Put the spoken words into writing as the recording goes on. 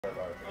Oh,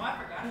 I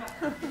forgot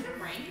about that. Is it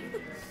raining?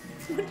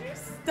 Would you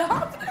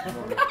stop?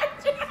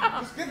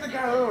 Goddamn. Just give the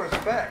guy a little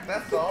respect,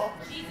 that's all.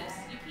 Jesus,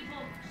 you people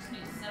just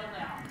need to settle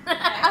down.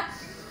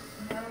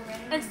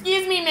 Okay?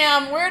 Excuse me,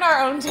 ma'am. We're at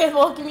our own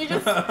table. Can you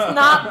just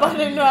not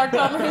butt into our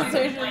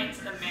conversation? Complain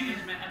to the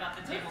management about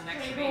the table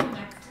next to me.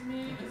 Next to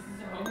me is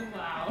so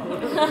loud.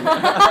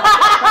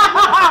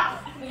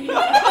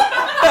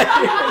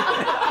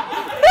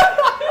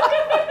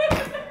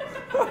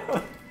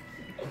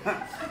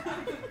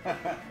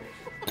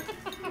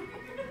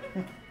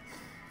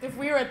 If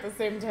we were at the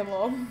same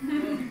table.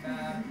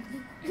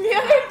 The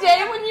other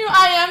day when you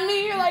IM'd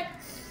me, you're like,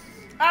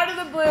 out of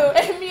the blue,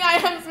 and me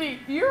IMs me,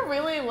 you're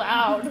really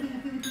loud.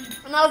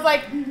 And I was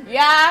like,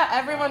 yeah,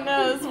 everyone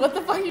knows. What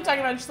the fuck are you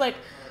talking about? She's like,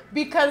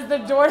 because the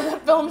door to the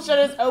film shed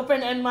is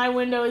open and my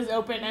window is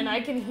open and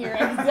I can hear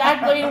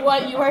exactly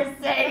what you are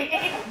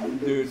saying.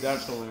 Dude,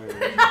 that's hilarious.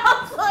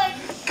 I was like,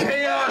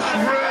 Chaos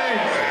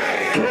reigns!